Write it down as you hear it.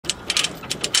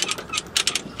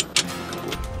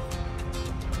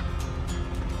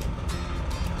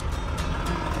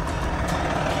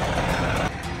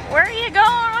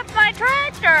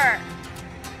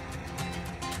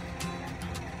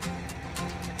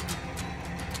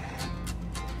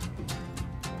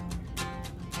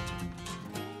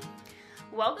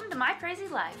welcome to my crazy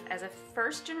life as a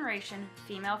first-generation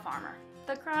female farmer,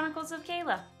 the Chronicles of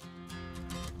Kayla.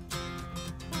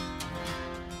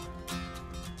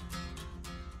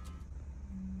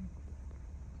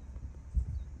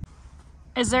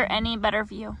 Is there any better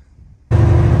view?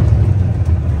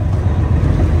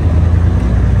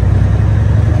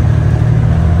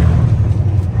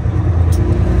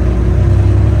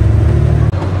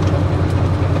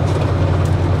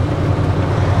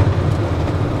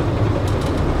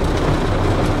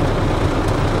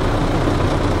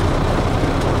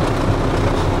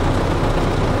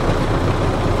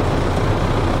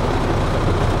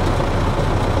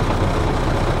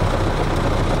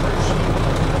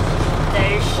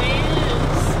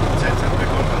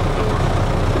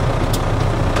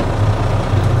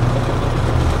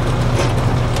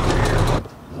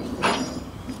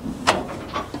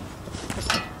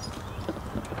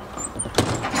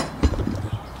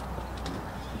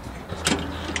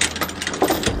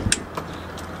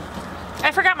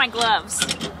 I forgot my gloves.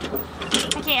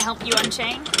 I can't help you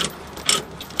unchain.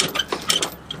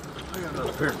 I got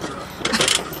another pair of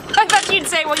gloves. I thought you'd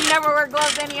say, well, you never wear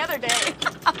gloves any other day.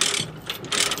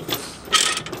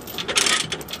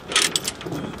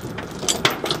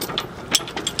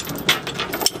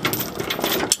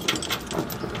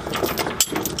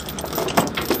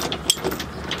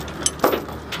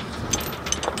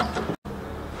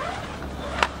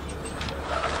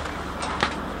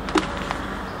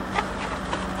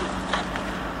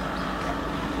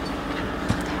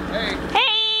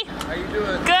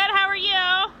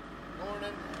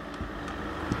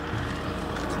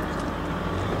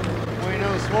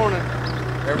 Morning.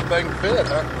 Everything fit,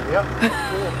 huh? Yep.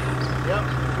 Cool. Yep,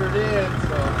 sure did.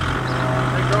 So,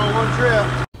 they go on one trip.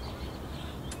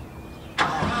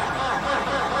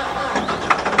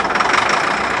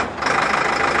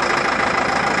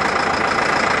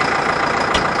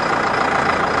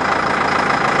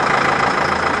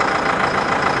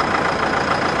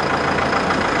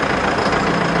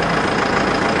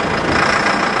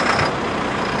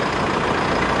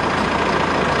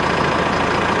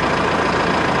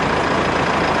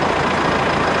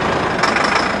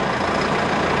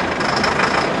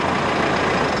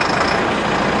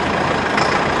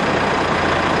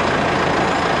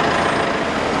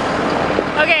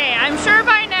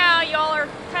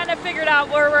 Figured out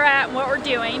where we're at and what we're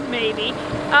doing, maybe.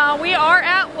 We are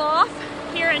at Loft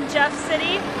here in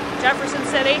Jefferson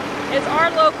City. It's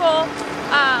our local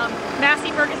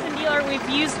Massey Ferguson dealer. We've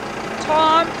used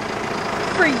Tom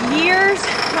for years.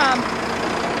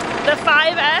 The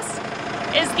 5S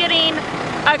is getting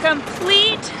a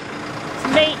complete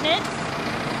maintenance.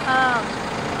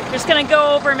 Just gonna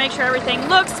go over and make sure everything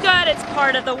looks good. It's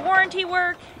part of the warranty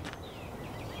work.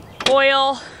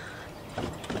 Oil.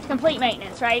 Complete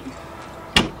maintenance, right?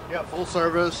 Yeah, full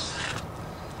service.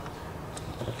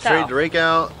 Straight the rake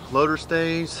out, loader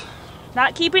stays.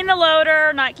 Not keeping the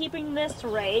loader, not keeping this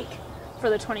rake for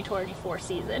the 2024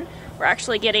 season. We're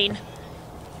actually getting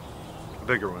a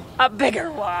bigger one. A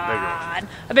bigger one.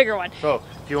 A bigger one. So,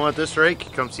 if you want this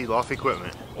rake, come see Loft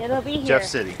Equipment. It'll be here. Jeff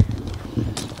City.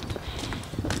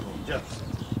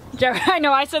 I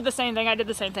know, I said the same thing. I did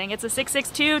the same thing. It's a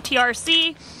 662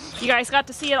 TRC. You guys got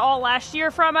to see it all last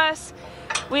year from us.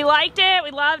 We liked it.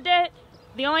 We loved it.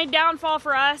 The only downfall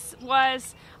for us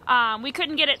was we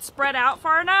couldn't get it spread out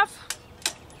far enough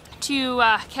to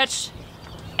catch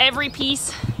every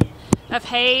piece of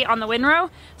hay on the windrow.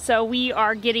 So we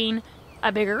are getting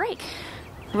a bigger rake.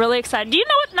 Really excited. Do you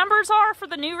know what numbers are for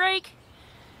the new rake?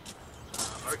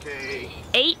 Okay.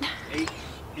 8? 8.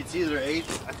 It's either 8.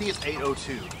 I think it's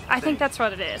 802. I think that's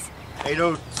what it is.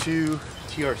 802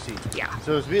 TRC. Yeah.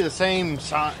 So it'd be the same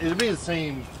size. It'd be the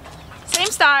same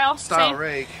style. Same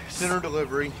rake. Center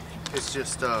delivery. It's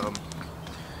just gonna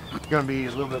be a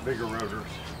little bit bigger rotors.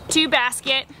 2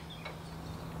 basket.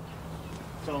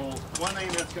 So one thing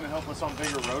that's gonna help us on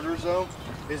bigger rotors though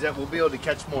is that we'll be able to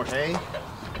catch more hay,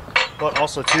 but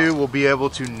also too we'll be able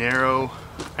to narrow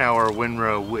our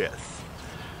windrow width.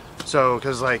 So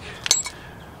because like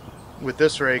with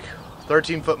this rake,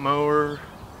 13-foot mower,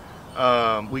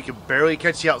 we could barely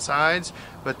catch the outsides,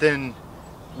 but then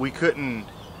we couldn't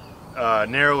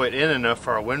narrow it in enough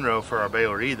for our windrow for our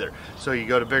baler either. So you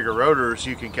go to bigger rotors,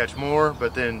 you can catch more,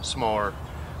 but then smaller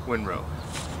windrow.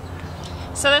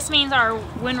 So this means our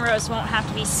windrows won't have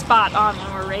to be spot on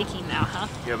when we're raking now, huh?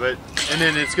 Yeah, and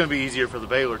then it's going to be easier for the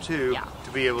baler too,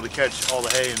 to be able to catch all the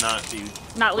hay and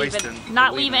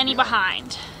not leave any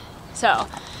behind. So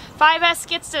 5S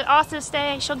gets to also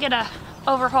stay. She'll get a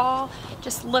overhaul,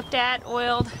 just looked at,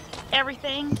 oiled,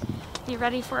 everything. Be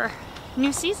ready for a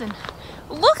new season.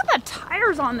 Look at the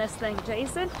tires on this thing,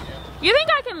 Jason. You think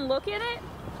I can look at it?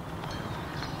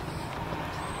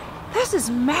 This is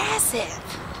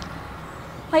massive.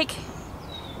 Like,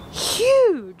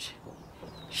 huge.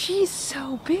 She's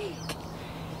so big.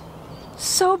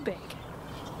 So big.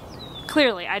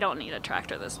 Clearly, I don't need a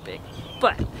tractor this big.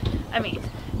 But, I mean,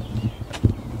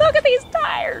 look at these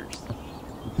tires.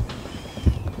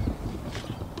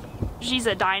 She's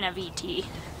a Dyna VT.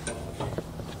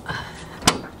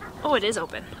 Oh, it is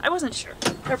open. I wasn't sure.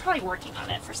 They're probably working on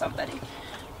it for somebody.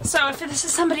 So if this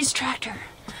is somebody's tractor,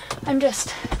 I'm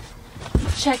just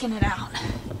checking it out.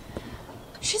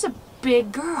 She's a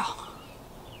big girl.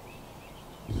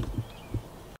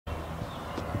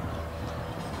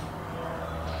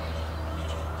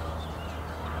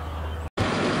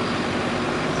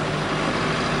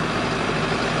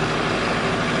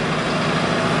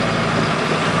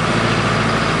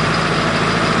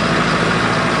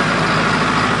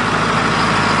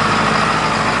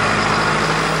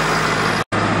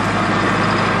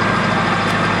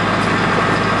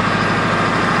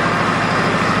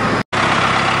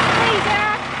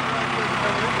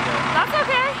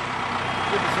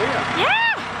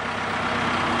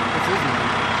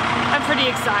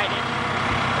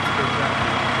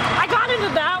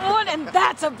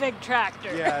 That's a big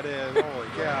tractor. Yeah, it is. Holy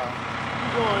cow.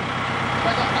 Keep going.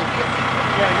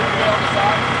 Yeah, you're good on the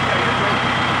side. Yeah, you're good.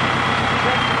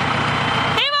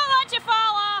 He won't let you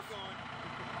fall off.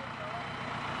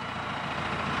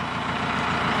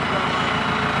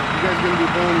 You guys gonna be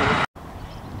born?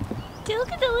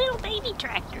 Look at the little baby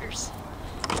tractors.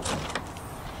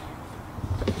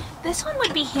 This one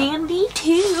would be handy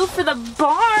too for the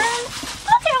barn.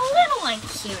 Look how little and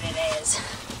cute it is.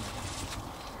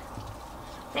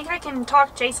 Think I can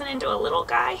talk Jason into a little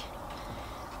guy?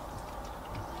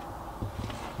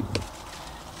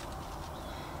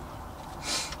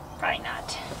 Probably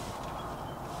not.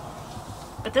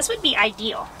 But this would be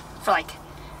ideal for like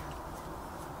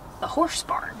the horse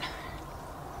barn.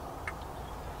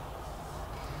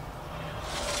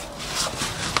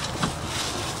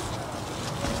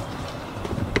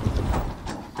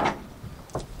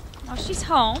 Oh, she's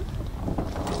home.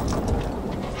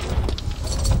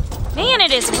 Man,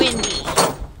 it is windy.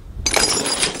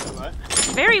 What?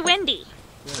 Very windy.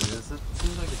 Yeah, it is. It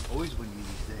seems like it's always windy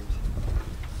these days.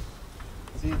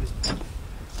 See, this,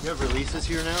 you have releases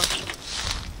here now?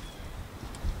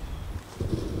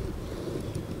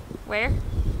 Where?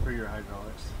 For your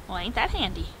hydraulics. Well, ain't that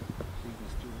handy. You can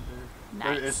just do it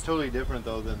there. Nice. It's totally different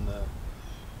though than the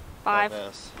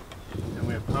 5S. And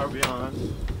we have Power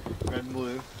Beyond, red and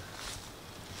blue.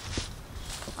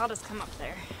 I'll just come up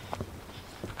there.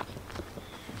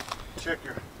 Check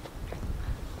your,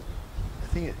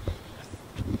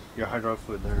 your hydraulic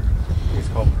fluid there. It's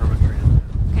called permatran.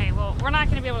 Okay, well, we're not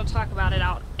going to be able to talk about it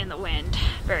out in the wind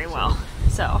very well,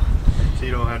 so. So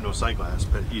you don't have no sight glass,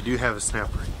 but you do have a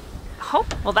snap ring. Oh,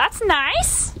 well, that's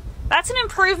nice. That's an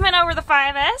improvement over the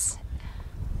 5S.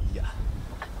 Yeah.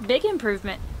 Big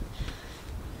improvement.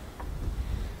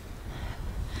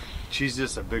 She's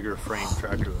just a bigger frame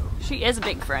tractor though. She is a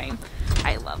big frame.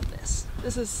 I love this.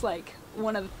 This is like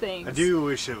one of the things. I do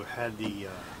wish it had the,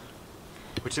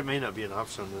 which it may not be an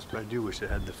option on this, but I do wish it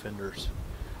had the fenders.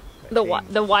 The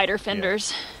wider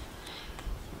fenders.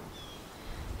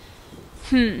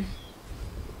 Yeah.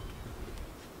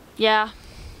 Yeah.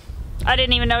 I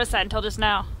didn't even notice that until just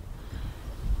now.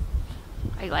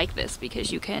 I like this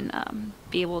because you can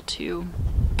be able to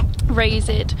raise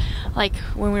it. Like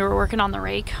when we were working on the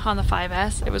rake on the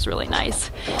 5S, it was really nice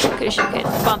because you could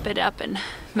bump it up and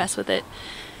mess with it.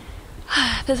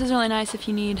 This is really nice if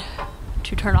you need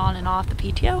to turn on and off the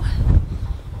PTO.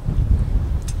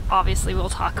 Obviously we'll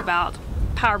talk about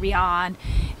Power Beyond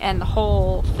and the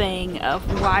whole thing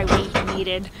of why we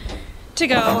needed to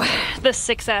go the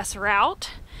 6S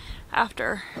route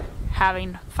after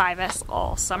having 5S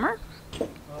all summer.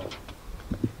 Oh.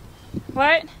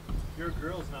 What? Your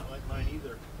grill's not like mine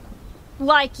either.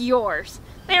 Like yours.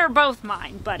 They are both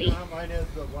mine, buddy. You know how mine has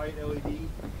the white LED?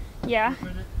 Yeah.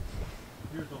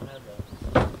 Yours don't have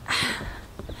that.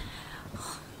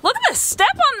 Look at the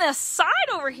step on this side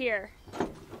over here.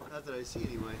 Not that I see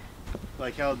anyway.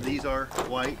 Like how these are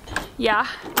white. Yeah.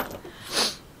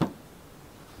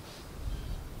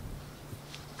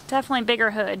 Definitely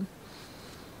bigger hood.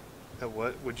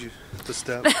 What would you, the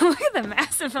step? Look at the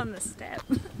massive on the step.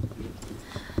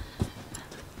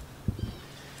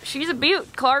 She's a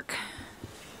beaut, Clark.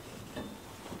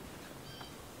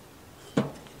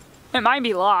 It might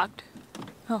be locked.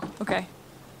 Oh, okay.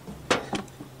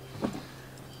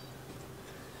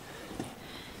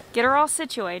 Get her all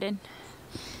situated.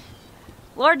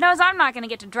 Lord knows I'm not going to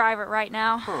get to drive it right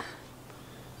now. Huh.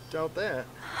 Doubt that.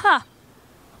 Huh.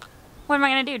 What am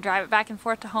I going to do? Drive it back and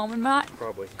forth to home and not?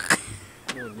 Probably.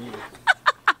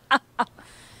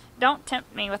 Don't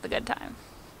tempt me with a good time.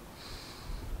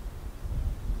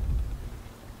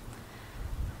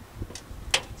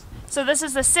 So this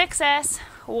is the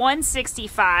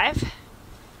 6S.165.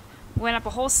 Went up a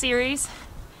whole series,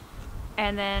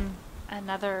 and then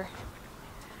another,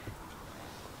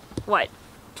 what,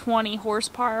 20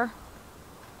 horsepower?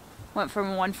 Went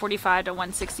from 145 to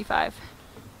 165.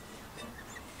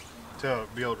 To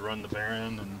be able to run the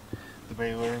Baron and the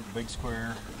baler, the big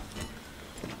square.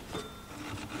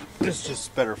 This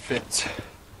just better fits.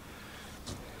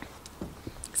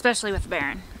 Especially with the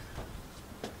Baron.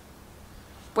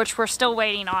 Which we're still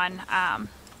waiting on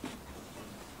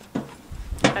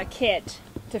a kit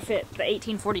to fit the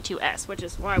 1842S, which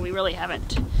is why we really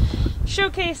haven't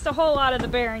showcased a whole lot of the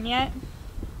Baron yet.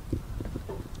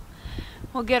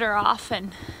 We'll get her off,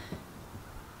 and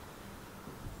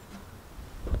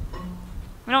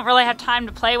we don't really have time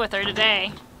to play with her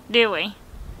today, do we?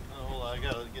 Oh, well, I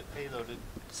gotta get payloaded.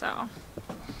 So,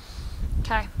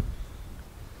 okay.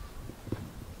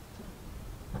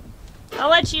 I'll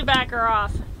let you back her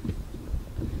off.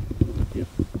 Yep.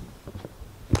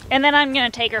 And then I'm gonna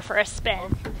take her for a spin.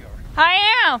 I'm sure you are. I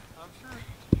am. I'm sure.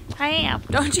 I am.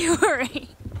 Don't you worry.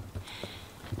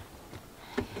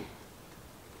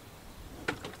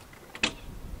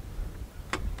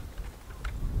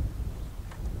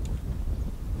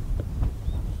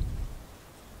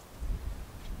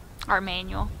 Our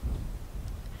manual.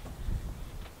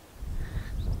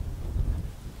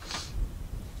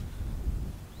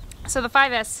 So the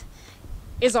 5S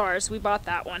is ours. We bought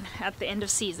that one at the end of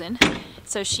season.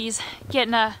 So she's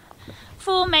getting a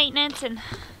full maintenance, and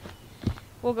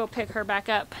we'll go pick her back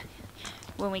up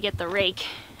when we get the rake.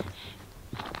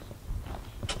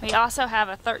 We also have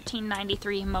a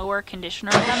 1393 mower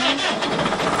conditioner coming.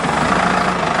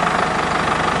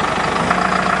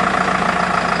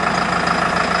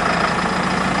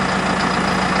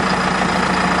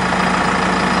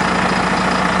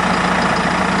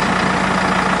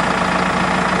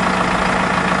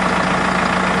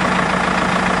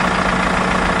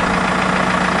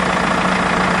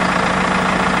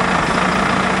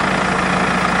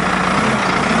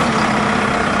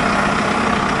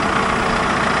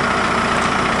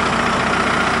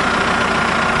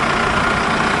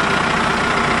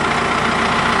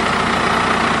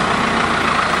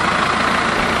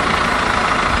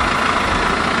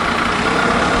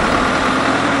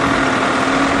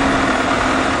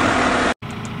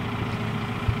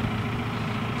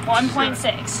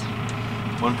 .6.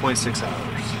 1.6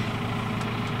 hours.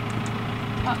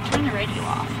 Oh, turn the radio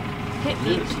off. Hit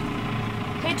mute.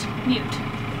 Hit mute.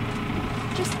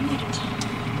 Just mute it.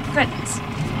 Goodness.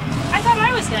 I thought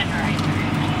I was gonna drive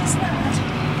her. It's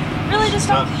not. Really just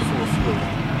Not don't. full of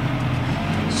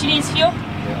fuel. She needs fuel?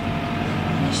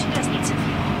 Yeah. Yeah, she does need some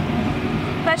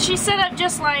fuel. But she's set up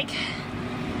just like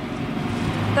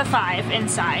the 5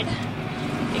 inside.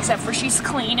 Except for she's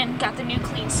clean and got the new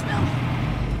clean smell.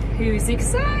 Who's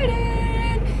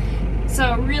excited?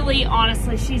 So really,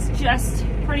 honestly, she's just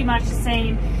pretty much the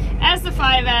same as the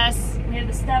 5S. We have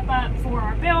the step up for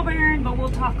our bale bearing, but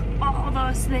we'll talk all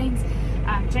those things.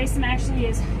 Jason actually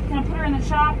is gonna put her in the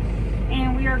shop,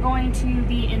 and we are going to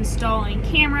be installing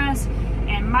cameras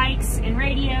and mics and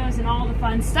radios and all the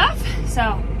fun stuff.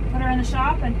 So put her in the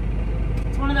shop, and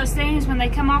it's one of those things when they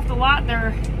come off the lot,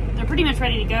 they're pretty much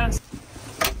ready to go.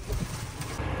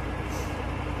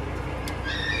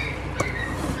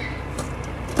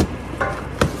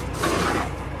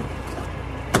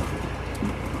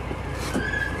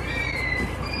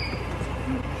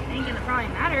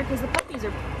 Because the puppies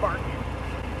are barking.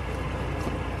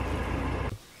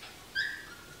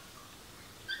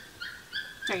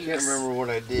 I can't remember what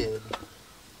I did.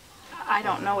 I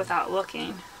don't know without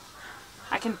looking.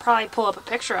 I can probably pull up a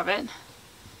picture of it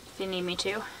if you need me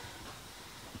to. No,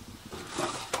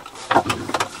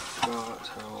 that's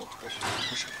how I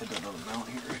should put that on the mount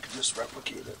here. I could just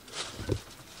replicate it.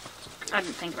 I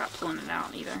didn't think about pulling it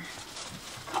out either.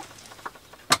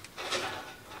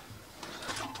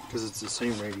 Because it's the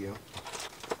same radio.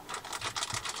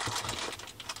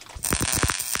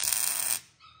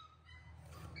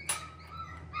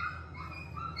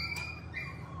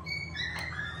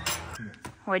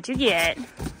 What'd you get? I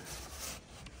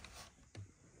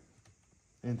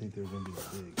didn't think they were going to be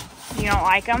that big. You don't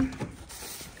like them?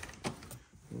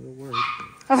 Well, they'll work.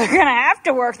 Well, they're gonna have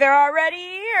to work. They're already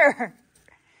here.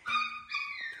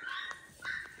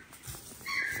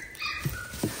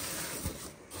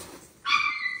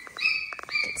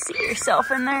 See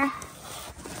yourself in there.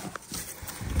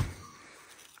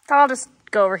 I'll just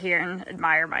go over here and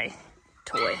admire my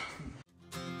toy.